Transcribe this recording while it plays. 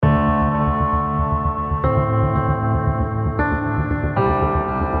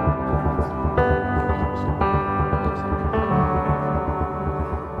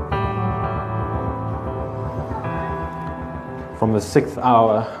From the 6th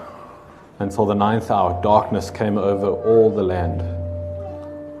hour until the 9th hour, darkness came over all the land.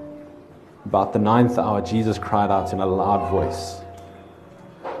 About the 9th hour, Jesus cried out in a loud voice,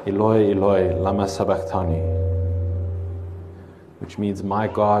 Eloi, Eloi, lama sabachthani, which means, my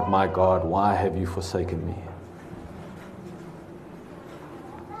God, why have you forsaken me?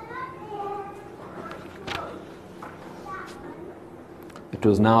 It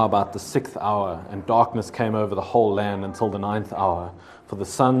was now about the 6th hour, and darkness came over the whole land until the 9th hour, for the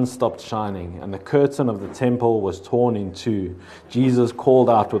sun stopped shining, and the curtain of the temple was torn in two. Jesus called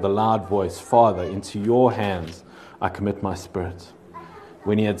out with a loud voice, Father, into your hands I commit my spirit.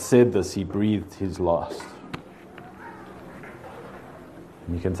 When he had said this, he breathed his last.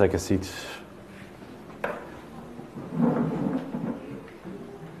 And you can take a seat.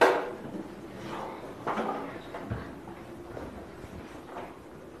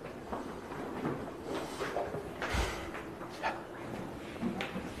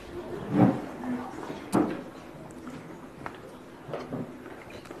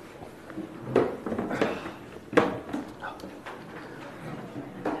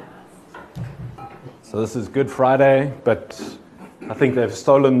 So this is Good Friday, but I think they've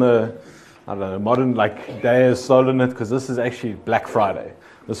stolen modern day has stolen it, because this is actually Black Friday.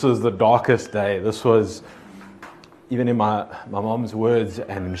 This was the darkest day. This was, even in my mom's words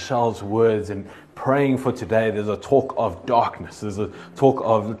and Michelle's words, and praying for today, there's a talk of darkness. There's a talk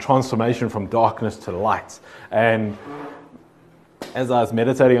of transformation from darkness to light. And as I was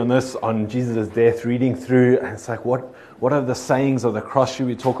meditating on this, on Jesus' death, reading through, and it's like, what are the sayings of the cross should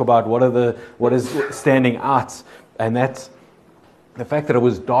we talk about? What is standing out? And that's the fact that it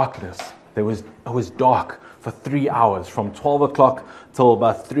was darkness. It was dark for 3 hours, from 12 o'clock till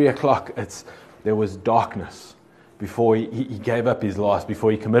about 3 o'clock. There was darkness before he gave up his last,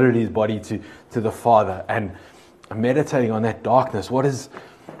 before he committed his body to the Father. And I'm meditating on that darkness.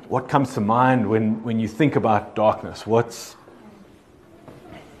 What comes to mind when you think about darkness? What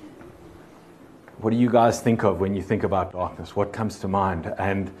do you guys think of when you think about darkness? What comes to mind?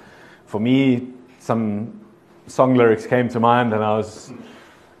 And for me, some song lyrics came to mind, and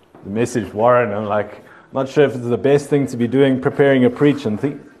the message Warren, and not sure if it's the best thing to be doing, preparing a preach, and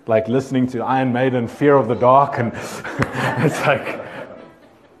listening to Iron Maiden, Fear of the Dark, and it's like,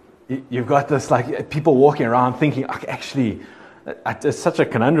 you've got this, people walking around thinking, actually, it's such a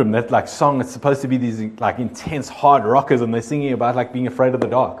conundrum, that song, it's supposed to be these intense hard rockers, and they're singing about being afraid of the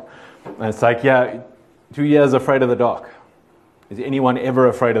dark. And it's like, yeah, 2 years afraid of the dark. Is anyone ever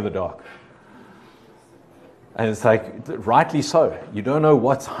afraid of the dark? And it's like, rightly so. You don't know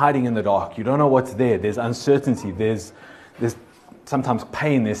what's hiding in the dark. You don't know what's there. There's uncertainty. There's sometimes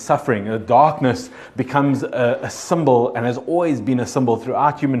pain. There's suffering. The darkness becomes a symbol, and has always been a symbol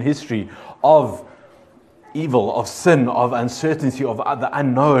throughout human history, of evil, of sin, of uncertainty, of the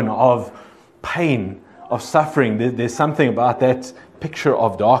unknown, of pain, of suffering. There's something about that picture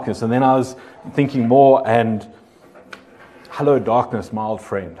of darkness. And then I was thinking more, and hello darkness, my old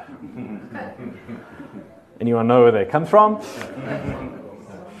friend. Anyone know where they come from?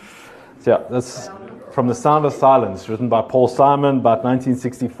 So yeah, that's from The Sound of Silence, written by Paul Simon, about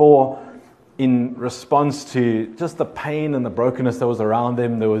 1964, in response to just the pain and the brokenness that was around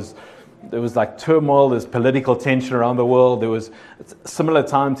them. There was turmoil, there's political tension around the world. There was a similar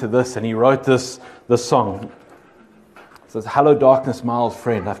time to this, and he wrote this song. It says, hello darkness, my old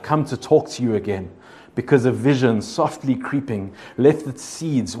friend, I've come to talk to you again, because a vision softly creeping left its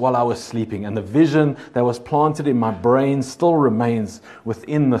seeds while I was sleeping, and the vision that was planted in my brain still remains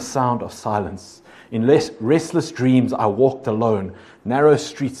within the sound of silence. In restless dreams I walked alone, narrow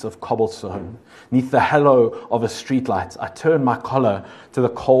streets of cobblestone. Neath the halo of a streetlight, I turned my collar to the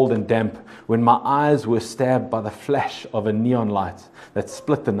cold and damp, when my eyes were stabbed by the flash of a neon light that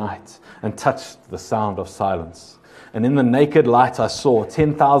split the night and touched the sound of silence. And in the naked light I saw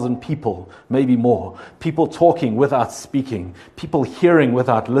 10,000 people, maybe more, people talking without speaking, people hearing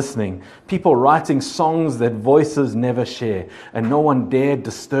without listening, people writing songs that voices never share, and no one dared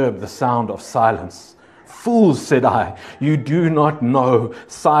disturb the sound of silence. Fools, said I, you do not know.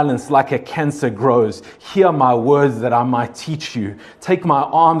 Silence like a cancer grows. Hear my words that I might teach you. Take my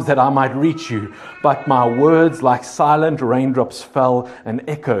arms that I might reach you. But my words like silent raindrops fell and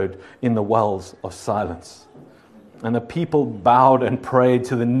echoed in the wells of silence. And the people bowed and prayed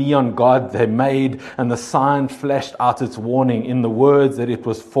to the neon god they made, and the sign flashed out its warning in the words that it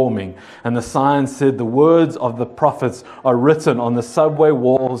was forming. And the sign said, the words of the prophets are written on the subway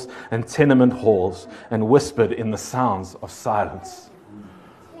walls and tenement halls, and whispered in the sounds of silence.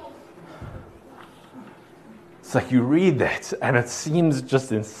 It's like you read that, and it seems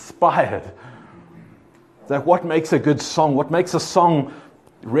just inspired. It's like, what makes a good song? What makes a song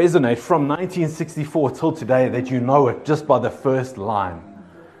resonate from 1964 till today that you know it just by the first line?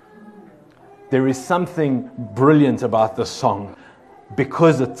 There is something brilliant about this song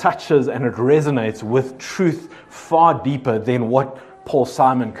because it touches and it resonates with truth far deeper than what Paul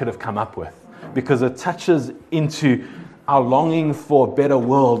Simon could have come up with. Because it touches into our longing for a better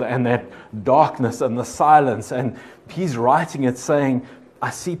world and that darkness and the silence. And he's writing it saying, I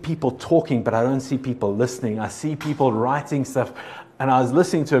see people talking, but I don't see people listening. I see people writing stuff. And I was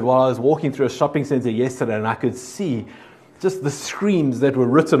listening to it while I was walking through a shopping center yesterday, and I could see just the screams that were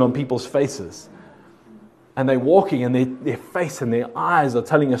written on people's faces. And they're walking, and their face and their eyes are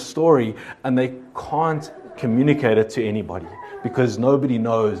telling a story, and they can't communicate it to anybody because nobody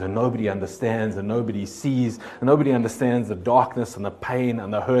knows and nobody understands and nobody sees and nobody understands the darkness and the pain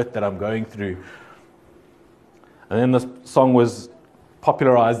and the hurt that I'm going through. And then this song was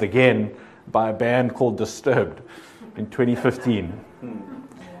popularized again by a band called Disturbed in 2015.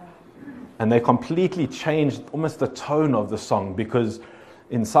 And they completely changed almost the tone of the song, because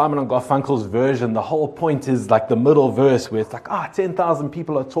in Simon and Garfunkel's version, the whole point is like the middle verse where it's like, 10,000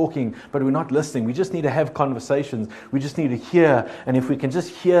 people are talking, but we're not listening. We just need to have conversations. We just need to hear. And if we can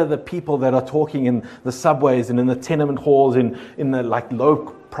just hear the people that are talking in the subways and in the tenement halls, in the like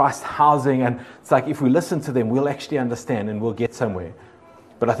low-priced housing, and it's like if we listen to them, we'll actually understand and we'll get somewhere.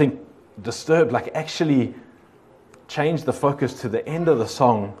 But I think Disturbed like actually changed the focus to the end of the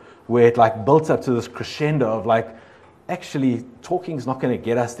song, where it like built up to this crescendo of like, actually, talking's not going to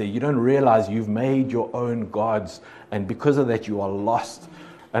get us there. You don't realize you've made your own gods, and because of that, you are lost.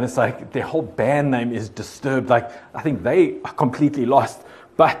 And it's like their whole band name is Disturbed. Like, I think they are completely lost,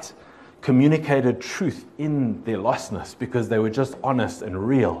 but communicated truth in their lostness because they were just honest and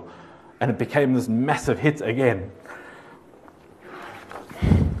real. And it became this massive hit again.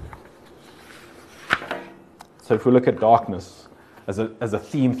 So if we look at darkness as a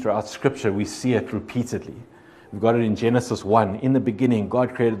theme throughout Scripture, we see it repeatedly. We've got it in Genesis 1. In the beginning,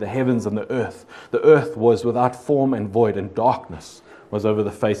 God created the heavens and the earth. The earth was without form and void, and darkness was over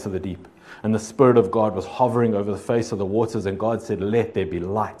the face of the deep. And the Spirit of God was hovering over the face of the waters, and God said, let there be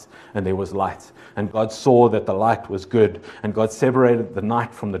light. And there was light. And God saw that the light was good. And God separated the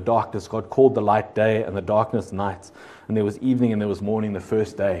night from the darkness. God called the light day and the darkness night. And there was evening and there was morning the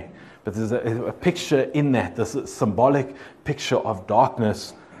first day. But there's a picture in that, this symbolic picture of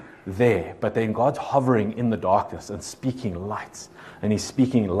darkness there, but then God's hovering in the darkness and speaking light, and he's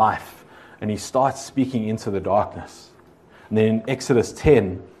speaking life, and he starts speaking into the darkness. And then in Exodus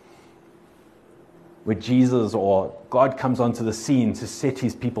 10, where Jesus or God comes onto the scene to set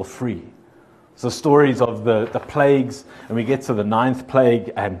his people free. So stories of the plagues, and we get to the 9th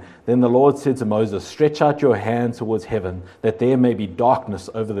plague, and then the Lord said to Moses, stretch out your hand towards heaven, that there may be darkness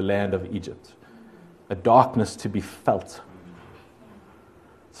over the land of Egypt, a darkness to be felt.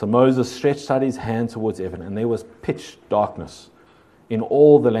 So Moses stretched out his hand towards heaven, and there was pitch darkness in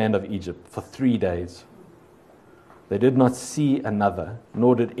all the land of Egypt for 3 days. They did not see another,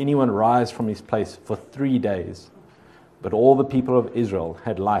 nor did anyone rise from his place for 3 days. But all the people of Israel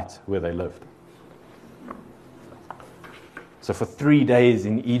had light where they lived. So for 3 days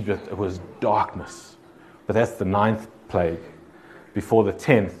in Egypt, it was darkness. But that's the 9th plague, before the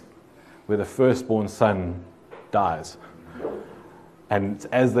 10th, where the firstborn son dies. And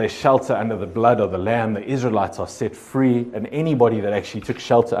as they shelter under the blood of the Lamb, the Israelites are set free, and anybody that actually took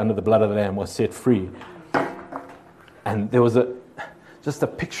shelter under the blood of the Lamb was set free. And there was just a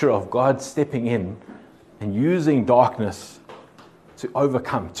picture of God stepping in and using darkness to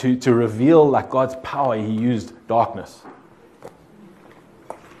overcome, to reveal like God's power. He used darkness.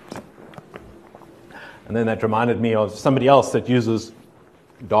 And then that reminded me of somebody else that uses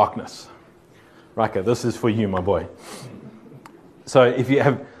darkness. Rika, this is for you, my boy. So if you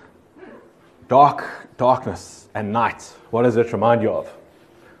have darkness and night, what does it remind you of?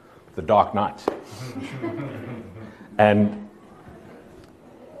 The Dark Knight. And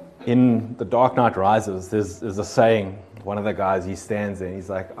in The Dark Knight Rises, there's a saying, one of the guys, he stands there and he's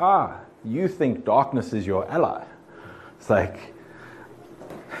like, you think darkness is your ally. It's like,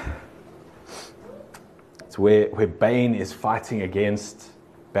 it's where Bane is fighting against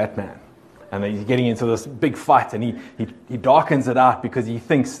Batman. And he's getting into this big fight, and he darkens it out because he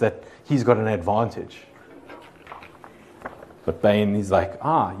thinks that he's got an advantage. But Bane, he's like,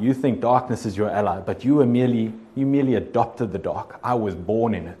 you think darkness is your ally, but you merely adopted the dark. I was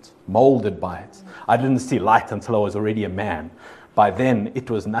born in it, molded by it. I didn't see light until I was already a man. By then, it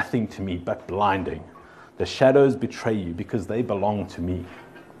was nothing to me but blinding. The shadows betray you because they belong to me.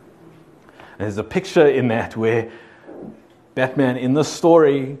 And there's a picture in that where Batman, in this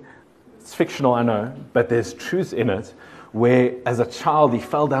story, it's fictional, I know, but there's truth in it, where as a child he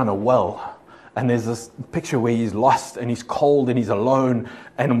fell down a well, and there's this picture where he's lost and he's cold and he's alone,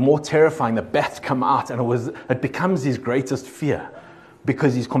 and more terrifying, the bats come out, and it becomes his greatest fear,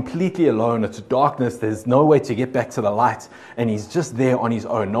 because he's completely alone. It's darkness, there's no way to get back to the light, and he's just there on his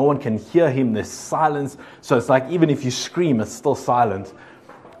own. No one can hear him, there's silence, so it's like even if you scream, it's still silent.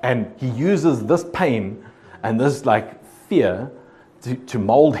 And he uses this pain and this like fear to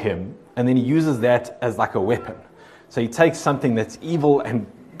mold him, and then he uses that as like a weapon. So he takes something that's evil and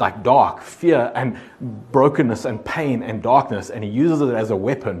like dark, fear and brokenness and pain and darkness, and he uses it as a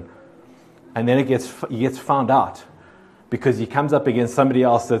weapon, and then he gets found out, because he comes up against somebody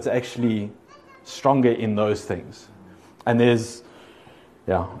else that's actually stronger in those things. And there's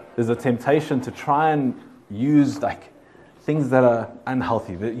a temptation to try and use like things that are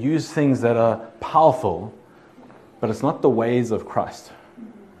unhealthy, that use things that are powerful, but it's not the ways of Christ.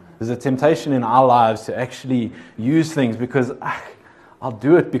 There's a temptation in our lives to actually use things because I'll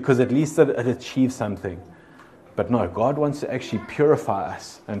do it because at least it achieves something. But no, God wants to actually purify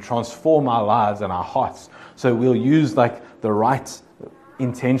us and transform our lives and our hearts. So we'll use like the right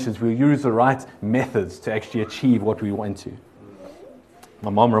intentions, we'll use the right methods to actually achieve what we want to.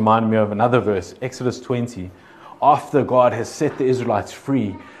 My mom reminded me of another verse, Exodus 20. After God has set the Israelites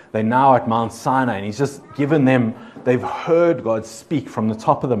free, they're now at Mount Sinai, and he's just given them, they've heard God speak from the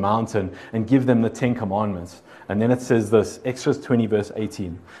top of the mountain and give them the 10 commandments. And then it says this, Exodus 20 verse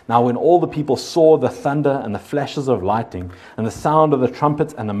 18. Now when all the people saw the thunder and the flashes of lightning and the sound of the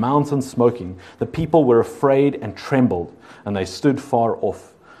trumpets and the mountain smoking, the people were afraid and trembled, and they stood far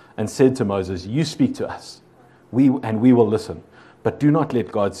off and said to Moses, you speak to us, we will listen, but do not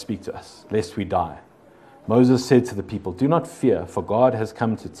let God speak to us, lest we die. Moses said to the people, do not fear, for God has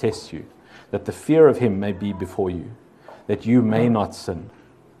come to test you, that the fear of him may be before you, that you may not sin.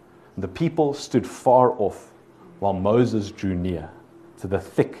 The people stood far off, while Moses drew near to the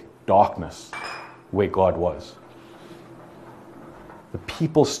thick darkness where God was. The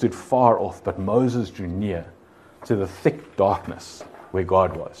people stood far off, but Moses drew near to the thick darkness where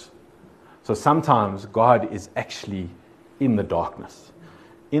God was. So sometimes God is actually in the darkness,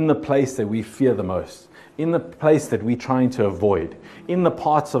 in the place that we fear the most, in the place that we're trying to avoid, in the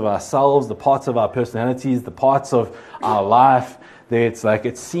parts of ourselves, the parts of our personalities, the parts of our life that it's like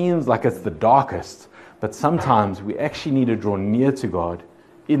it seems like it's the darkest. But sometimes we actually need to draw near to God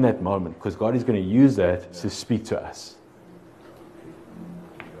in that moment, because God is going to use that to speak to us.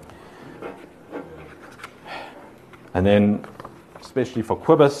 And then, especially for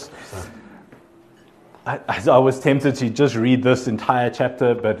Quibus, I was tempted to just read this entire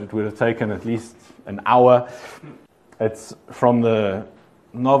chapter, but it would have taken at least an hour. It's from the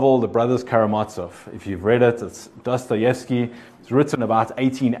novel The Brothers Karamazov. If you've read it, it's Dostoevsky. It's written about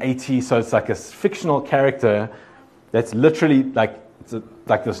 1880, so it's like a fictional character that's literally like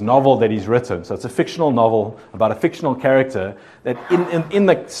this novel that he's written. So it's a fictional novel about a fictional character that in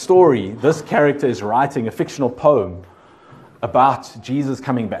the story, this character is writing a fictional poem about Jesus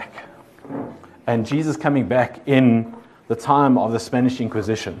coming back. And Jesus coming back in the time of the Spanish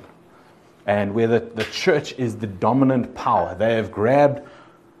Inquisition, and where the church is the dominant power. They have grabbed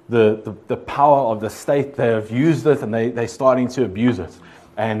the power of the state, they have used it, and they're starting to abuse it.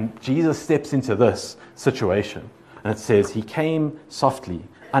 And Jesus steps into this situation, and it says, he came softly,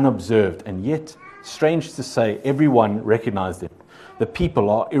 unobserved, and yet, strange to say, everyone recognized him. The people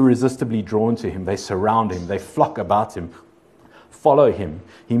are irresistibly drawn to him. They surround him. They flock about him, follow him.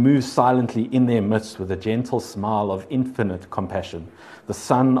 He moves silently in their midst with a gentle smile of infinite compassion. The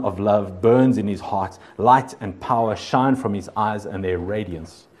sun of love burns in his heart. Light and power shine from his eyes, and their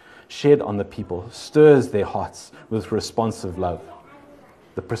radiance, shed on the people, stirs their hearts with responsive love.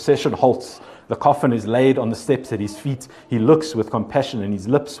 The procession halts. The coffin is laid on the steps at his feet. He looks with compassion, and his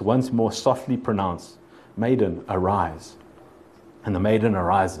lips once more softly pronounce, maiden, arise. And the maiden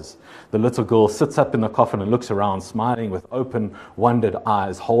arises. The little girl sits up in the coffin and looks around, smiling with open, wondered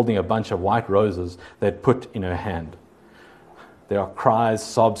eyes, holding a bunch of white roses they'd put in her hand. There are cries,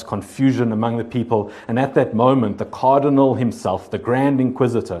 sobs, confusion among the people, and at that moment the cardinal himself, the Grand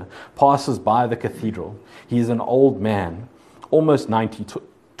Inquisitor, passes by the cathedral. He is an old man, almost 90,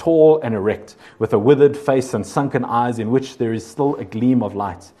 tall and erect, with a withered face and sunken eyes in which there is still a gleam of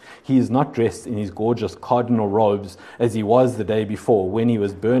light. He is not dressed in his gorgeous cardinal robes as he was the day before when he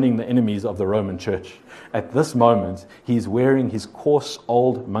was burning the enemies of the Roman Church. At this moment, he is wearing his coarse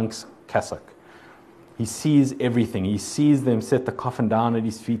old monk's cassock. He sees everything. He sees them set the coffin down at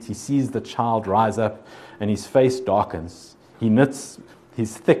his feet. He sees the child rise up, and his face darkens. He knits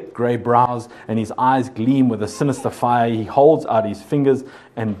his thick grey brows and his eyes gleam with a sinister fire. He holds out his fingers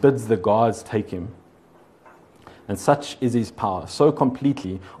and bids the guards take him. And such is his power, so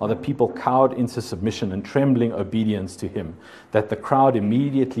completely are the people cowed into submission and trembling obedience to him, that the crowd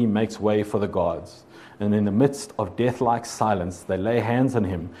immediately makes way for the guards. And in the midst of death-like silence, they lay hands on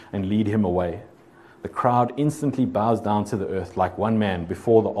him and lead him away. The crowd instantly bows down to the earth like one man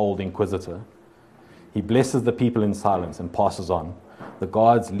before the old inquisitor. He blesses the people in silence and passes on. The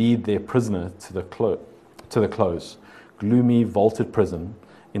guards lead their prisoner to the close, gloomy, vaulted prison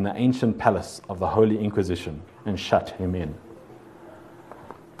in the ancient palace of the Holy Inquisition, and shut him in.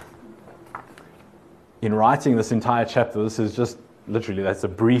 In writing this entire chapter, this is just literally, that's a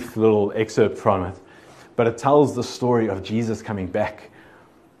brief little excerpt from it, but it tells the story of Jesus coming back.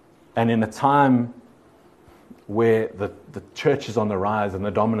 And in a time where the church is on the rise and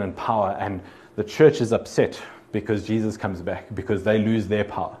the dominant power, and the church is upset because Jesus comes back, because they lose their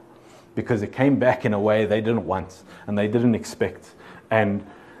power, because it came back in a way they didn't want and they didn't expect. And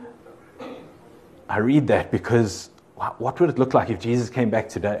I read that because what would it look like if Jesus came back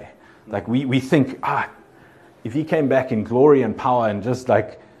today? Like we think, if he came back in glory and power and just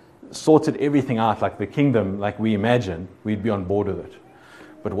like sorted everything out like the kingdom, like we imagine, we'd be on board with it.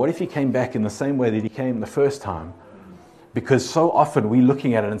 But what if he came back in the same way that he came the first time? Because so often we're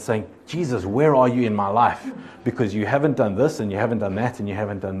looking at it and saying, Jesus, where are you in my life? Because you haven't done this and you haven't done that and you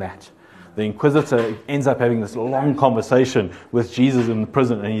haven't done that. The inquisitor ends up having this long conversation with Jesus in the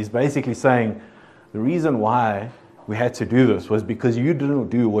prison, and he's basically saying, the reason why we had to do this was because you didn't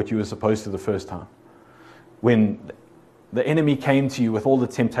do what you were supposed to the first time. When the enemy came to you with all the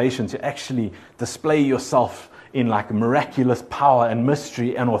temptation to actually display yourself in like miraculous power and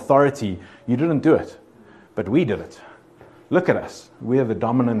mystery and authority, you didn't do it, but we did it. Look at us. We're the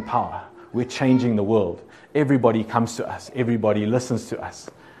dominant power. We're changing the world. Everybody comes to us. Everybody listens to us.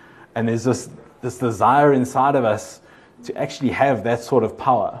 And there's this desire inside of us to actually have that sort of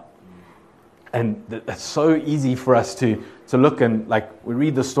power. And it's so easy for us to look and like we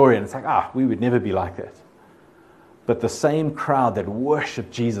read the story and it's like, we would never be like that. But the same crowd that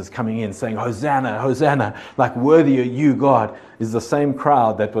worshiped Jesus coming in saying, Hosanna, Hosanna, like worthy are you, God, is the same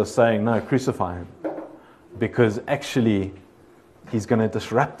crowd that was saying, no, crucify him. Because actually, he's going to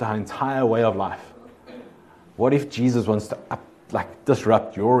disrupt our entire way of life. What if Jesus wants to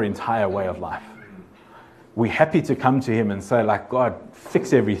disrupt your entire way of life? We're happy to come to him and say, like, God,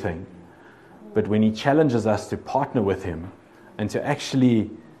 fix everything. But when he challenges us to partner with him and to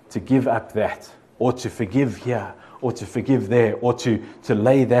actually to give up that, or to forgive here, or to forgive there, or to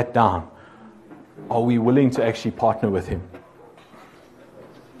lay that down, are we willing to actually partner with him?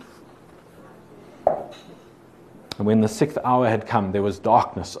 And when the 6th hour had come, there was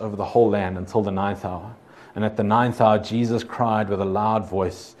darkness over the whole land until the 9th hour. And at the 9th hour, Jesus cried with a loud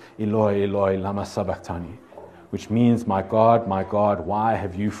voice, Eloi, Eloi, lama sabachthani, which means, my God, why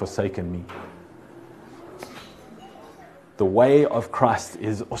have you forsaken me? The way of Christ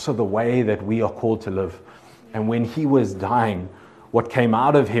is also the way that we are called to live. And when he was dying, what came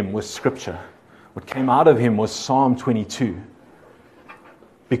out of him was Scripture. What came out of him was Psalm 22.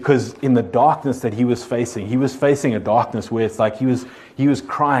 Because in the darkness that he was facing a darkness where it's like he was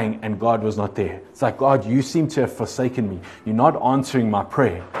crying and God was not there. It's like, God, you seem to have forsaken me. You're not answering my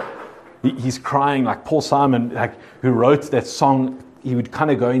prayer. He's crying like Paul Simon, like who wrote that song. He would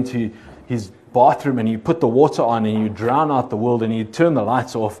kind of go into his bathroom and he'd put the water on and he'd drown out the world and he'd turn the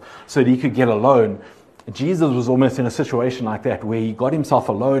lights off so that he could get alone. Jesus was almost in a situation like that where he got himself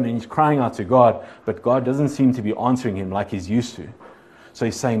alone and he's crying out to God, but God doesn't seem to be answering him like he's used to. So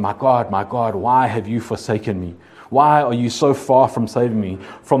he's saying, my God, why have you forsaken me? Why are you so far from saving me?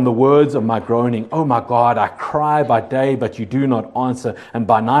 From the words of my groaning, oh my God, I cry by day, but you do not answer, and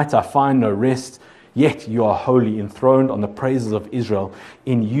by night I find no rest. Yet you are holy, enthroned on the praises of Israel.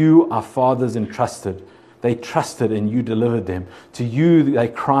 In you our fathers entrusted. They trusted and you delivered them. To you they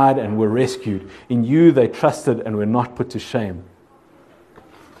cried and were rescued. In you they trusted and were not put to shame.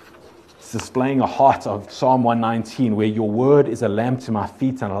 It's displaying a heart of Psalm 119, where your word is a lamp to my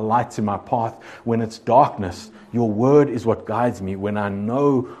feet and a light to my path. When it's darkness, your word is what guides me. When I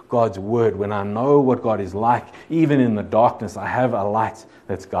know God's word, when I know what God is like, even in the darkness, I have a light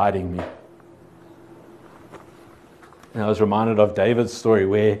that's guiding me. And I was reminded of David's story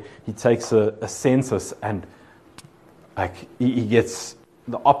where he takes a census and like he gets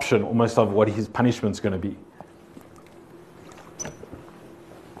the option almost of what his punishment's going to be.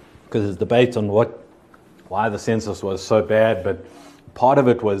 Because there's debate on why the census was so bad, but part of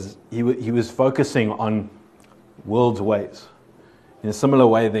it was he was focusing on world's ways. In a similar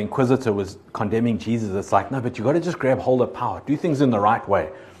way, the inquisitor was condemning Jesus. It's like, no, but you got to just grab hold of power. Do things in the right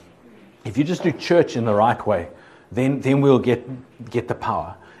way. If you just do church in the right way, then we'll get the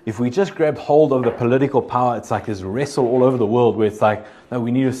power. If we just grab hold of the political power, it's like this wrestle all over the world where it's like, no,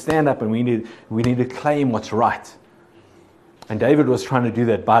 we need to stand up and we need to claim what's right. And David was trying to do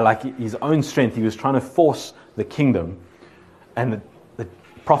that by like his own strength. He was trying to force the kingdom. And the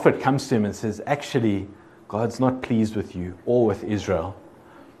prophet comes to him and says, actually, God's not pleased with you or with Israel.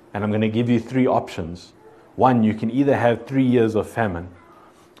 And I'm going to give you 3 options. One, you can either have 3 years of famine,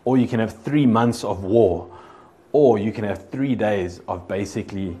 or you can have 3 months of war, or you can have 3 days of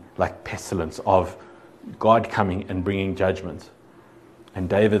basically like pestilence, of God coming and bringing judgment. And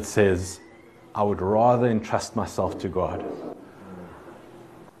David says, I would rather entrust myself to God.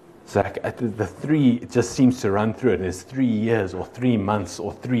 So like the 3, it just seems to run through it. There's 3 years or 3 months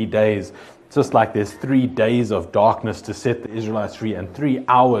or 3 days. Just like there's 3 days of darkness to set the Israelites free and 3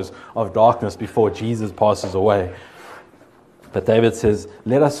 hours of darkness before Jesus passes away. But David says,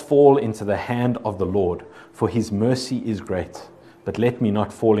 let us fall into the hand of the Lord, for his mercy is great, but let me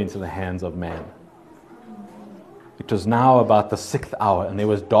not fall into the hands of man. It was now about the 6th hour, and there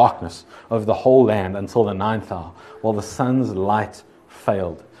was darkness over the whole land until the 9th hour, while the sun's light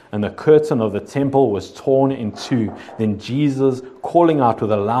failed, and the curtain of the temple was torn in 2. Then Jesus, calling out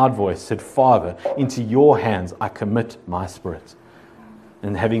with a loud voice, said, Father, into your hands I commit my spirit.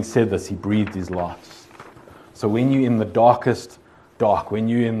 And having said this, he breathed his last. So when you're in the darkest dark, when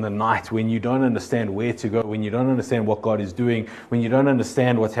you're in the night, when you don't understand where to go, when you don't understand what God is doing, when you don't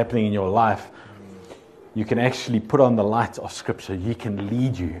understand what's happening in your life, you can actually put on the light of Scripture. He can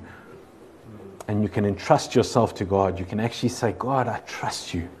lead you. And you can entrust yourself to God. You can actually say, God, I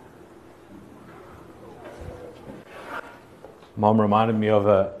trust you. Mom reminded me of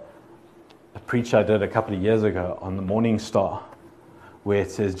a preach I did a couple of years ago on the Morning Star, where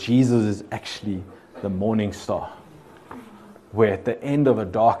it says Jesus is actually the morning star, where at the end of a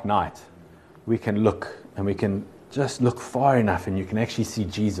dark night, we can look and we can just look far enough and you can actually see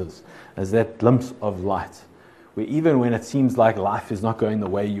Jesus as that glimpse of light, where even when it seems like life is not going the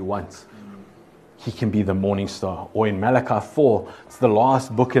way you want, he can be the morning star. Or in Malachi 4, it's the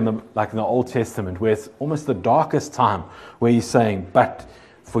last book in the Old Testament, where it's almost the darkest time, where he's saying, but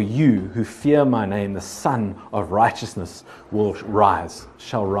for you who fear my name, the Son of Righteousness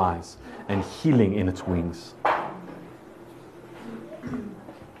shall rise, and healing in its wings.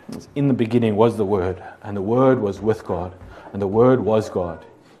 In the beginning was the Word, and the Word was with God, and the Word was God.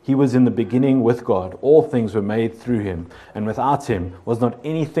 He was in the beginning with God. All things were made through him, and without him was not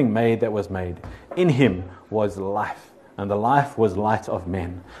anything made that was made. In him was life, and the life was light of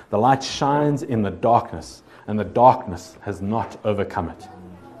men. The light shines in the darkness, and the darkness has not overcome it.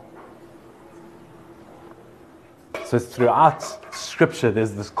 So throughout Scripture,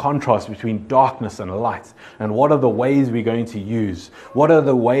 there's this contrast between darkness and light. And what are the ways we're going to use? What are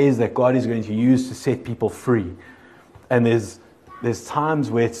the ways that God is going to use to set people free? And there's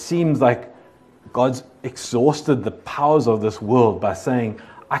times where it seems like God's exhausted the powers of this world by saying,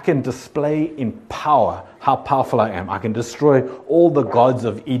 I can display in power how powerful I am. I can destroy all the gods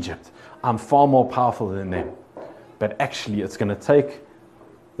of Egypt. I'm far more powerful than them. But actually, it's going to take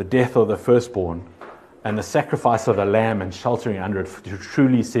the death of the firstborn and the sacrifice of a lamb and sheltering under it to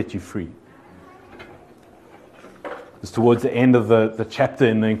truly set you free. It's towards the end of the chapter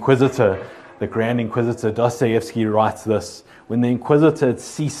in the Inquisitor, the Grand Inquisitor Dostoevsky writes this: when the Inquisitor had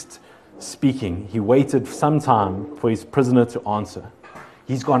ceased speaking, he waited some time for his prisoner to answer.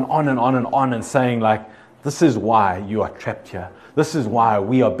 He's gone on and on and on and saying, like, this is why you are trapped here. This is why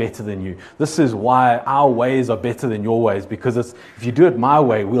we are better than you. This is why our ways are better than your ways, because if you do it my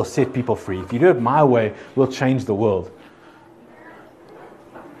way, we'll set people free. If you do it my way, we'll change the world.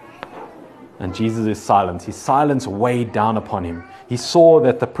 And Jesus is silent. His silence weighed down upon him. He saw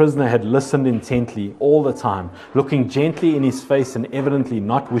that the prisoner had listened intently all the time, looking gently in his face and evidently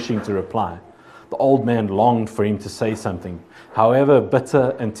not wishing to reply. The old man longed for him to say something, however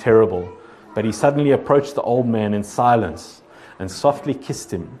bitter and terrible, but he suddenly approached the old man in silence and softly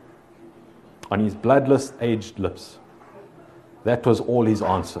kissed him on his bloodless, aged lips. That was all his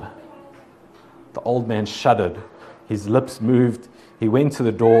answer. The old man shuddered. His lips moved. He went to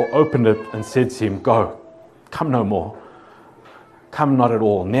the door, opened it, and said to him, "Go, come no more. Come not at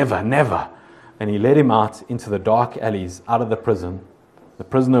all, never, never." And he led him out into the dark alleys, out of the prison. The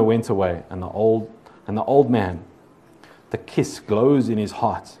prisoner went away, and the old man, the kiss glows in his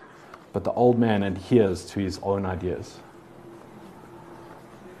heart, but the old man adheres to his own ideas.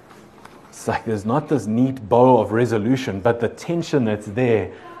 It's like there's not this neat bow of resolution, but the tension that's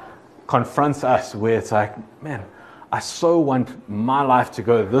there confronts us, where it's like, man, I so want my life to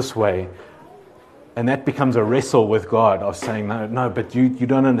go this way. And that becomes a wrestle with God of saying, no, but you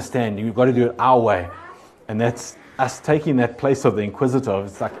don't understand. You've got to do it our way. And that's us taking that place of the inquisitor.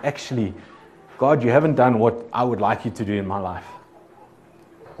 It's like, actually, God, you haven't done what I would like you to do in my life.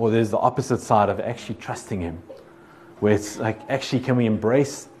 Or there's the opposite side of actually trusting Him, where it's like, actually, can we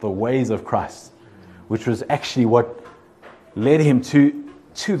embrace the ways of Christ, which was actually what led Him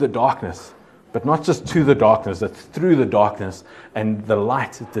to the darkness, but not just to the darkness, it's through the darkness, and the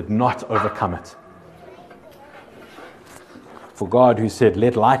light did not overcome it. For God, who said,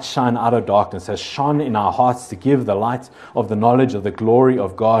 let light shine out of darkness, has shone in our hearts to give the light of the knowledge of the glory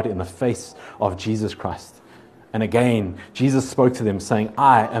of God in the face of Jesus Christ. And again, Jesus spoke to them saying,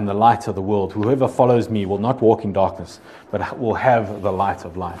 I am the light of the world. Whoever follows me will not walk in darkness, but will have the light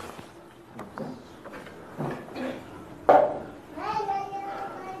of life.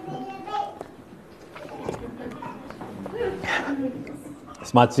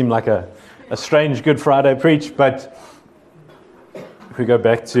 This might seem like a strange Good Friday preach, but if we go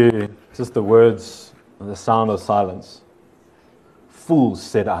back to just the words, the sound of silence. Fools,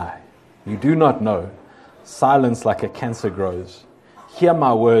 said I, you do not know. Silence like a cancer grows. Hear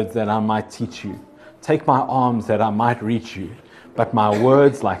my words that I might teach you. Take my arms that I might reach you. But my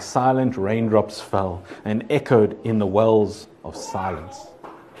words like silent raindrops fell and echoed in the wells of silence.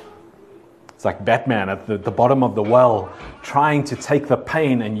 It's like Batman at the bottom of the well, trying to take the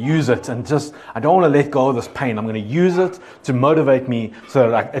pain and use it and just, I don't want to let go of this pain. I'm going to use it to motivate me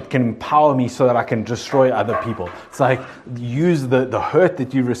so that it can empower me so that I can destroy other people. It's like, use the hurt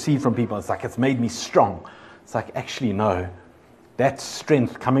that you receive from people. It's like, it's made me strong. It's like, actually, no. That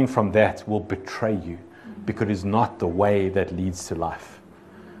strength coming from that will betray you because it is not the way that leads to life.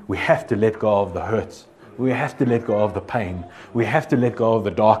 We have to let go of the hurt. We have to let go of the pain. We have to let go of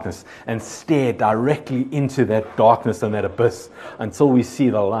the darkness and stare directly into that darkness and that abyss until we see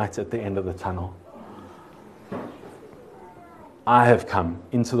the light at the end of the tunnel. I have come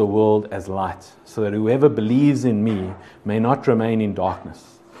into the world as light, so that whoever believes in me may not remain in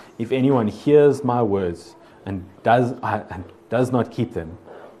darkness. If anyone hears my words and does not keep them,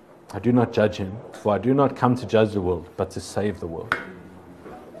 I do not judge him, for I do not come to judge the world, but to save the world.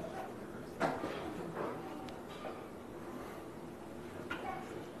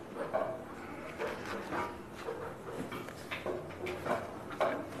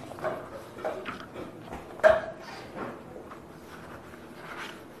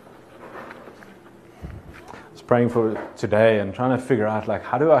 Praying for today and trying to figure out, like,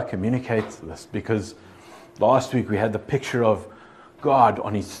 how do I communicate this? Because last week we had the picture of God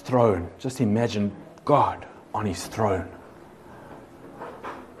on His throne. Just imagine God on His throne.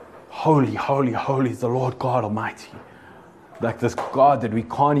 Holy, holy, holy is the Lord God Almighty. Like this God that we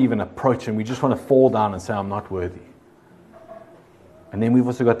can't even approach, and we just want to fall down and say, I'm not worthy. And then we've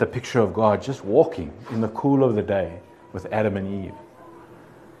also got the picture of God just walking in the cool of the day with Adam and Eve.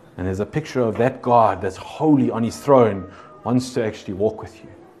 And there's a picture of that God that's holy on His throne, wants to actually walk with you.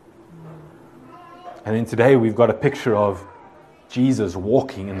 And then today we've got a picture of Jesus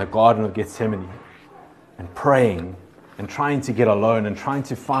walking in the Garden of Gethsemane and praying and trying to get alone and trying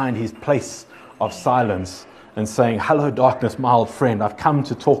to find His place of silence and saying, hello darkness, my old friend, I've come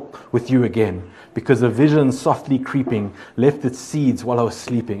to talk with you again. Because a vision softly creeping left its seeds while I was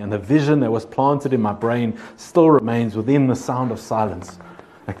sleeping, and the vision that was planted in my brain still remains within the sound of silence.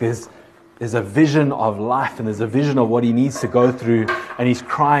 Like there's a vision of life and there's a vision of what he needs to go through, and he's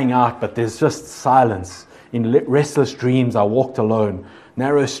crying out, but there's just silence. In restless dreams I walked alone,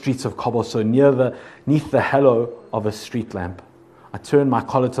 narrow streets of cobblestone, neath the halo of a street lamp. I turned my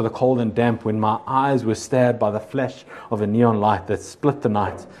collar to the cold and damp when my eyes were stared by the flash of a neon light that split the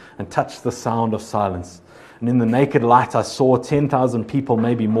night and touched the sound of silence. And in the naked light I saw 10,000 people,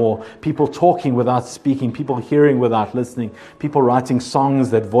 maybe more. People talking without speaking, people hearing without listening, people writing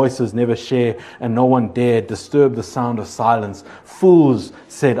songs that voices never share, and no one dared disturb the sound of silence. Fools,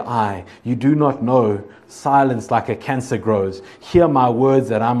 said I, you do not know. Silence like a cancer grows. Hear my words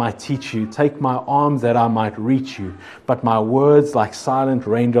that I might teach you. Take my arms that I might reach you. But my words like silent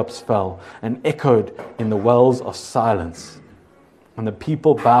raindrops fell and echoed in the wells of silence. And the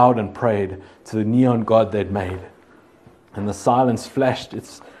people bowed and prayed to the neon God they'd made. And the silence flashed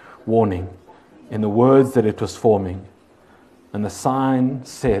its warning in the words that it was forming. And the sign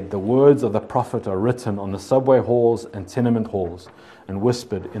said, the words of the prophet are written on the subway halls and tenement halls and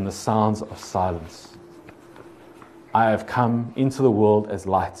whispered in the sounds of silence. I have come into the world as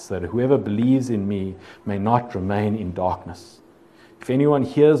light, so that whoever believes in me may not remain in darkness. If anyone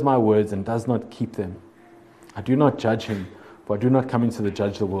hears my words and does not keep them, I do not judge him, for I do not come into to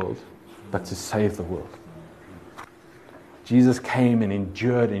judge the world, but to save the world. Jesus came and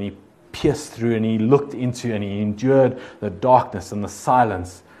endured, and he pierced through, and he looked into, and he endured the darkness and the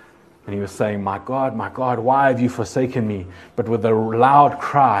silence. And he was saying, my God, why have you forsaken me? But with a loud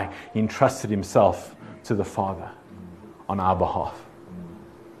cry, he entrusted himself to the Father on our behalf.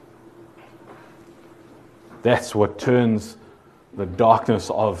 That's what turns the darkness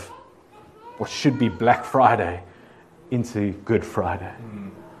of what should be Black Friday into Good Friday.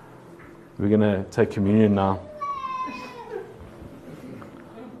 We're going to take communion now.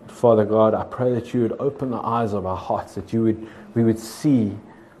 Father God, I pray that you would open the eyes of our hearts, that we would see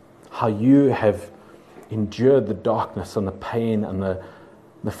how you have endured the darkness and the pain and the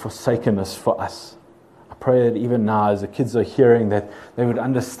forsakenness for us. I pray that even now, as the kids are hearing, that they would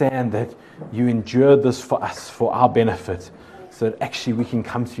understand that you endured this for us, for our benefit, so that actually we can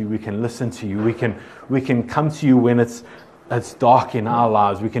come to you, we can listen to you, we can come to you when it's dark in our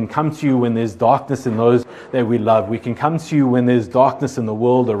lives. We can come to you when there's darkness in those that we love. We can come to you when there's darkness in the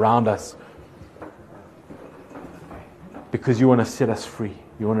world around us. Because you want to set us free.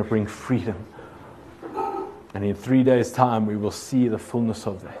 You want to bring freedom. And in 3 days' time, we will see the fullness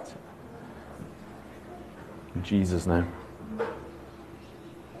of that. In Jesus' name.